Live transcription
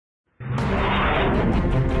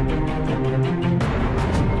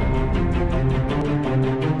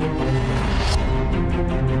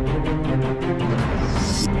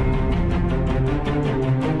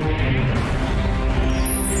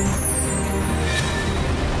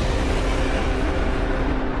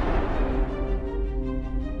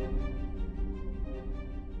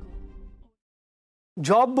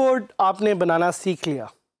Job board आपने बनाना सीख लिया।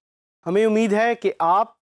 हमें उम्मीद है कि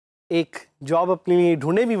आप एक जॉब अपने लिए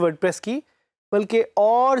ढूंढे भी वर्डप्रेस की, बल्कि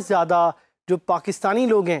और ज़्यादा जो पाकिस्तानी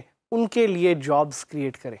लोग हैं उनके लिए जॉब्स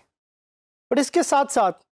क्रिएट करें। बट इसके साथ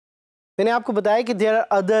साथ मैंने आपको बताया कि there are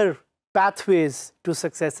other pathways to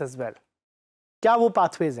success as well. क्या वो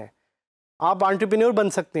पाथवेज हैं? आप एंटरप्रेन्योर बन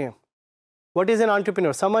सकते हैं। What is an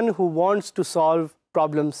entrepreneur? Someone who wants to solve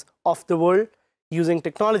problems of the world using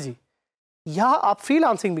technology. या आप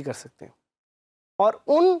फ्रीलांसिंग भी कर सकते हैं। और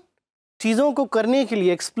उन चीज़ों को करने के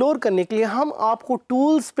लिए, एक्सप्लोर करने के लिए हम आपको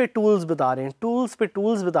टूल्स पे टूल्स बता रहे हैं, टूल्स पे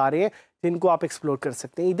टूल्स बता रहे हैं जिनको आप एक्सप्लोर कर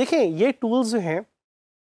सकते हैं। देखें, ये टूल्स जो हैं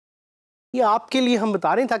ये आपके लिए हम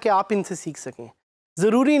बता रहे हैं ताकि आप इनसे सीख सकें।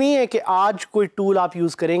 ज़रूरी नहीं है कि आज कोई टूल आप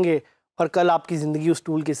यूज़ करेंगे और कल आपकी ज़िंदगी उस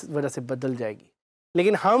टूल की वजह से बदल जाएगी,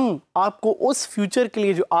 लेकिन हम आपको उस फ्यूचर के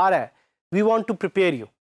लिए जो आ रहा है, we want to prepare you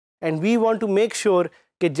and we want to make sure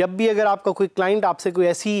कि जब भी अगर आपका कोई क्लाइंट आपसे कोई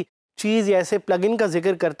ऐसी चीज़ या ऐसे प्लगइन का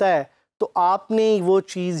जिक्र करता है तो आपने वो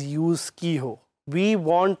चीज़ यूज़ की हो। We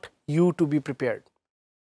want you to be prepared,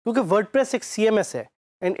 क्योंकि वर्डप्रेस एक CMS है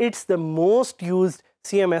and it's the most used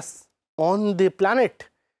CMS on the planet.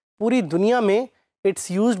 पूरी दुनिया में it's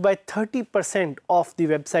used by 30% of the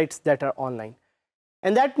websites that are online,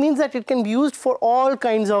 and that means that it can be used for all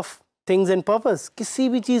kinds of things and purpose। किसी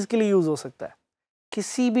भी चीज़ के लिए use हो सकता है,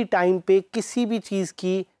 किसी भी टाइम पे किसी भी चीज़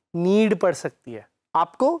की नीड पड़ सकती है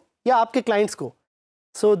आपको या आपके क्लाइंट्स को।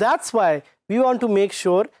 So that's why we want to make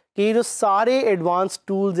sure कि ये जो सारे एडवांस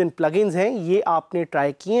टूल्स एंड प्लगइन्स हैं ये आपने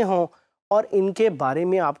ट्राई किए हों और इनके बारे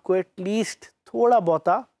में आपको एटलीस्ट थोड़ा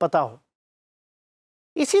बहुता पता हो।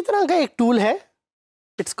 इसी तरह का एक टूल है,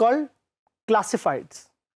 इट्स कॉल्ड क्लासिफाइड्स।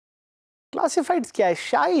 क्लासिफाइड्स क्या है?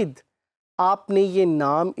 शायद आपने ये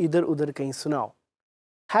नाम इधर उधर कहीं सुना हो।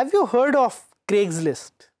 Have you heard of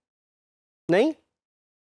क्रेग्सलिस्ट? नहीं?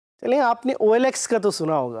 चलिए, आपने OLX का तो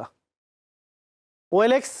सुना होगा।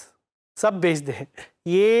 OLX सब बेच दे,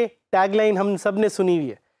 ये टैगलाइन हम सब ने सुनी हुई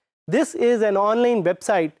है। This is an online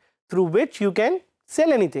website through which you can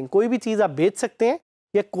sell anything. कोई भी चीज़ आप बेच सकते हैं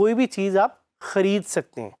या कोई भी चीज़ आप खरीद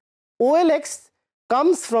सकते हैं। OLX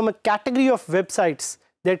comes from a category of websites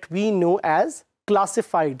that we know as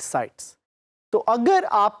classified sites। तो अगर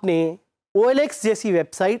आपने OLX जैसी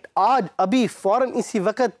वेबसाइट आज अभी फ़ौरन इसी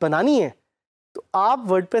वक्त बनानी है तो आप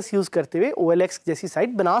वर्डप्रेस यूज़ करते हुए OLX जैसी साइट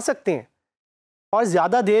बना सकते हैं, और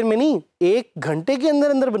ज़्यादा देर में नहीं, 1 घंटे के अंदर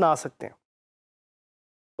अंदर बना सकते हैं।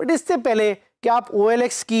 बट इससे पहले कि आप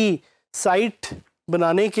OLX की साइट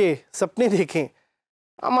बनाने के सपने देखें,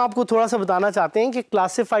 हम आपको थोड़ा सा बताना चाहते हैं कि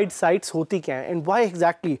क्लासिफाइड साइट्स होती क्या हैं and why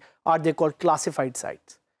exactly are they called classified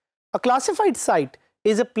sites. A classified site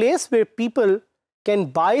is a place where people can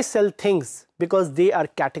buy cell things because they are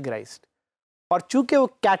categorised. और चूंकि वो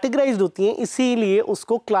कैटेगराइज्ड होती हैं इसीलिए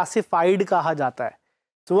उसको क्लासिफाइड कहा जाता है।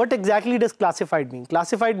 So what exactly does classified mean?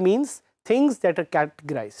 Classified means things that are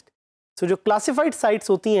categorised. सो जो क्लासिफाइड साइट्स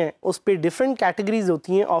होती हैं उस पर डिफरेंट कैटेगरीज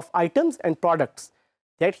होती हैं of items and products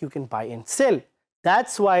that you can buy and cell.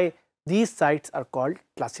 That's why these sites are called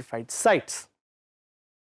classified sites.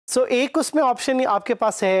 So एक उसमें option आपके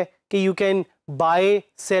पास है कि you can buy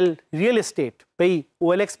sell real estate। भाई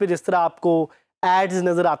OLX पे जिस तरह आपको एड्स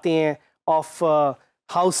नज़र आते हैं ऑफ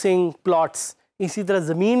हाउसिंग प्लॉट्स, इसी तरह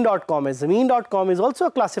ज़मीन.com है। ज़मीन.com is also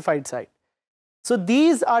a classified site. So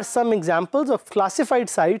these are some examples of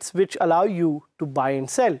classified sites which allow you to buy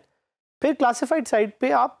and sell। फिर क्लासिफाइड साइट पे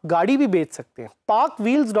आप गाड़ी भी बेच सकते हैं।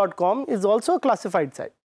 parkwheels.com is also classified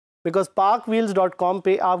site because parkwheels.com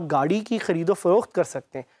पे आप गाड़ी की खरीदो फरोख्त कर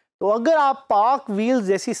सकते हैं। तो अगर आप पार्क व्हील्स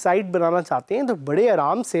जैसी साइट बनाना चाहते हैं तो बड़े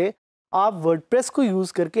आराम से आप वर्डप्रेस को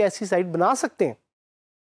यूज़ करके ऐसी साइट बना सकते हैं।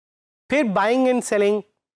 फिर buying and selling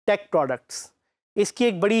tech products, इसकी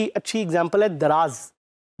एक बड़ी अच्छी एग्जांपल है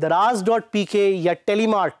दराज.pk या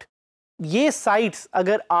टेलीमार्ट। ये साइट्स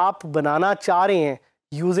अगर आप बनाना चाह रहे हैं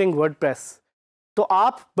यूजिंग वर्डप्रेस तो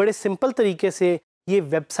आप बड़े सिंपल तरीके से ये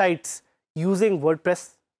वेबसाइट्स यूजिंग वर्डप्रेस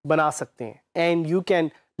बना सकते हैं and you can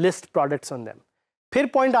list products on them. फिर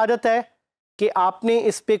पॉइंट आ जाता है कि आपने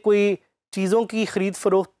इस पे कोई चीज़ों की ख़रीद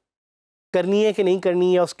फरोख्त करनी है कि नहीं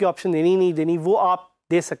करनी है, उसकी ऑप्शन देनी नहीं देनी, वो आप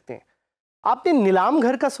दे सकते हैं। आपने नीलाम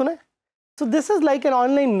घर का सुना है? So this is like an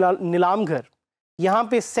online नीलाम घर। यहाँ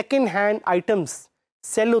पे सेकेंड हैंड आइटम्स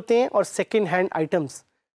सेल होते हैं और सेकेंड हैंड आइटम्स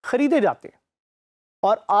ख़रीदे जाते हैं,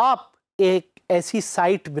 और आप एक ऐसी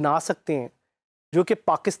साइट बना सकते हैं जो कि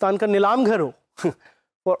पाकिस्तान का नीलाम घर हो।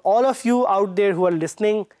 For all of you out there who are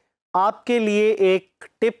listening, आपके लिए एक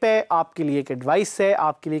टिप है, आपके लिए एक एडवाइस है,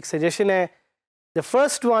 आपके लिए एक सजेशन है। The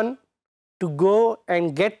first one to go and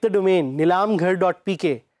get the domain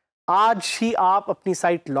nilamghar.pk। आज ही आप अपनी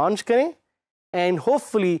साइट लॉन्च करें and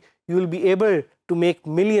hopefully you will be able to make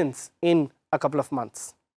millions in a couple of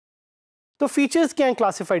months. तो फीचर्स क्या हैं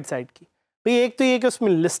क्लासिफाइड साइट की? भाई एक तो ये कि उसमें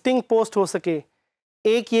लिस्टिंग पोस्ट हो सके,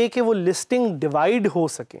 एक ये कि वो लिस्टिंग डिवाइड हो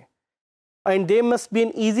सके, and there must be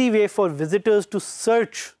an easy way for visitors to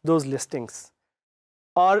search those listings.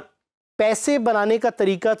 और पैसे बनाने का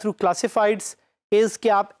तरीका थ्रू क्लासिफाइड्स इज़ कि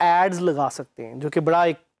आप एड्स लगा सकते हैं, जो कि बड़ा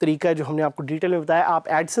एक तरीका है जो हमने आपको डिटेल में बताया. आप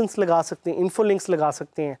एडसेंस लगा सकते हैं, इन्फो लिंक्स लगा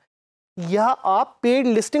सकते हैं, या आप पेड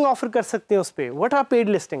लिस्टिंग ऑफर कर सकते हैं उस पर. What are paid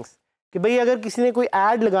listings? कि भाई अगर किसी ने कोई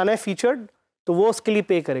ऐड लगाना है फीचर्ड तो वो उसके लिए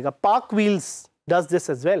पे करेगा. Park wheels does this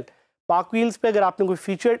as well. Park wheels पे अगर आपने कोई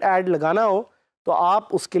फीचर्ड ऐड लगाना हो तो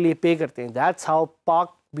आप उसके लिए पे करते हैं. That's how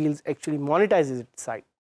park wheels actually मोनेटाइजेज it's site.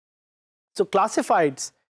 So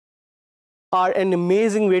classifieds are an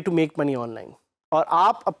amazing way to make money online, और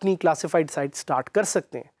आप अपनी क्लासिफाइड साइट स्टार्ट कर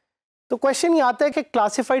सकते हैं. तो क्वेश्चन ये आता है कि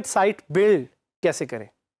क्लासिफाइड साइट बिल्ड कैसे करें?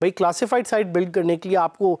 भाई क्लासिफाइड साइट बिल्ड करने के लिए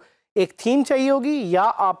आपको एक थीम चाहिए होगी या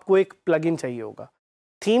आपको एक प्लगइन चाहिए होगा.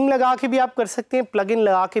 थीम लगा के भी आप कर सकते हैं, प्लगइन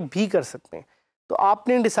लगा के भी कर सकते हैं. तो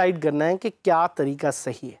आपने डिसाइड करना है कि क्या तरीका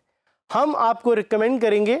सही है. हम आपको रिकमेंड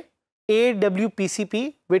करेंगे AWPCP,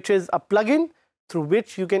 which is a plugin through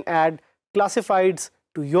which you can add classifieds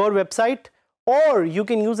to your website, or you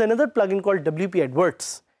can use another plugin called WP Adverts.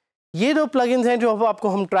 ये दो plugins हैं जो आपको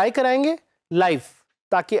हम ट्राई कराएंगे लाइव,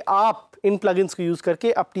 ताकि आप इन plugins को यूज़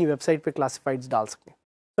करके अपनी वेबसाइट पे classifieds डाल सकें.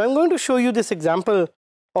 So I'm going to show you this example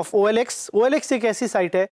of OLX. OLX एक ऐसी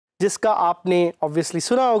साइट है जिसका आपने ऑब्वियसली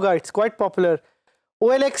सुना होगा, इट्स क्वाइट पॉपुलर.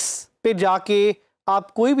 OLX पे जाके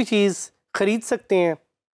आप कोई भी चीज़ खरीद सकते हैं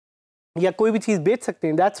या कोई भी चीज़ बेच सकते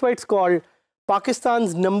हैं. That's why it's called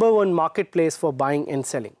Pakistan's #1 marketplace for buying and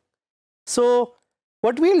selling. So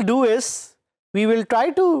what we'll do is we will try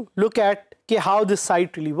to look at कि how this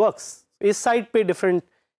site really works. इस साइट पे डिफरेंट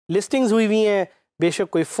लिस्टिंग्स हुई हुई हैं, बेशक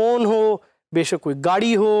कोई फ़ोन हो, बेशक कोई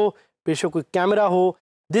गाड़ी हो, बेशक कोई कैमरा हो.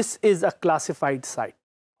 This is a classified site,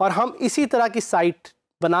 और हम इसी तरह की साइट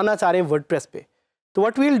बनाना चाह रहे हैं वर्डप्रेस पे. तो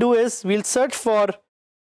what we'll do is we'll search for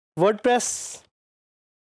WordPress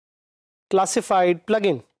classified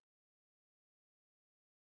plugin,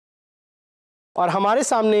 और हमारे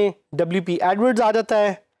सामने WP एडवर्ड्स आ जाता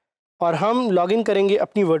है, और हम लॉगिन करेंगे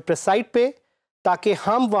अपनी वर्डप्रेस साइट पे ताकि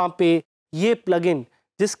हम वहाँ पे ये प्लगइन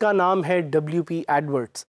जिसका नाम है WP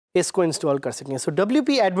एडवर्ड्स इसको इंस्टॉल कर सकें. सो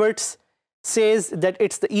WP Edwards says that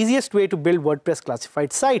it's the easiest way to build WordPress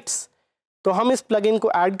classified sites. तो हम इस plugin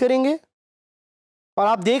को ऐड करेंगे, और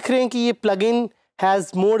आप देख रहे हैं कि ये plugin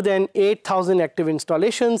has more than 8,000 active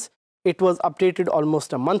installations. It was updated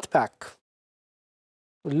almost a month back.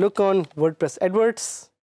 Look on WordPress Adverts,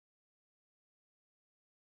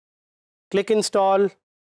 click install.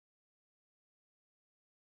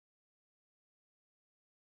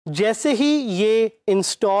 जैसे ही ये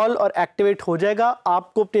इंस्टॉल और एक्टिवेट हो जाएगा,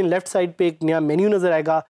 आपको अपने लेफ्ट साइड पे एक नया मेन्यू नज़र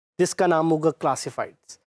आएगा जिसका नाम होगा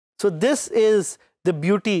classifieds. So this is the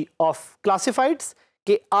beauty of classifieds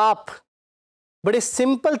कि आप बड़े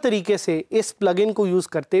सिंपल तरीके से इस प्लगइन को यूज़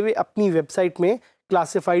करते हुए अपनी वेबसाइट में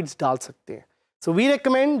क्लासिफाइड्स डाल सकते हैं. So we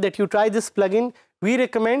recommend that you try this plugin. We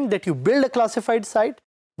recommend that you build a classified site.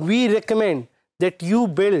 We recommend that you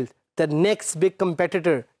build the next big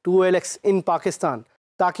competitor to OLX इन पाकिस्तान,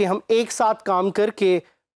 ताकि हम एक साथ काम करके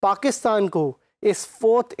पाकिस्तान को इस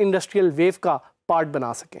 4th इंडस्ट्रियल वेव का पार्ट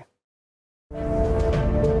बना सकें.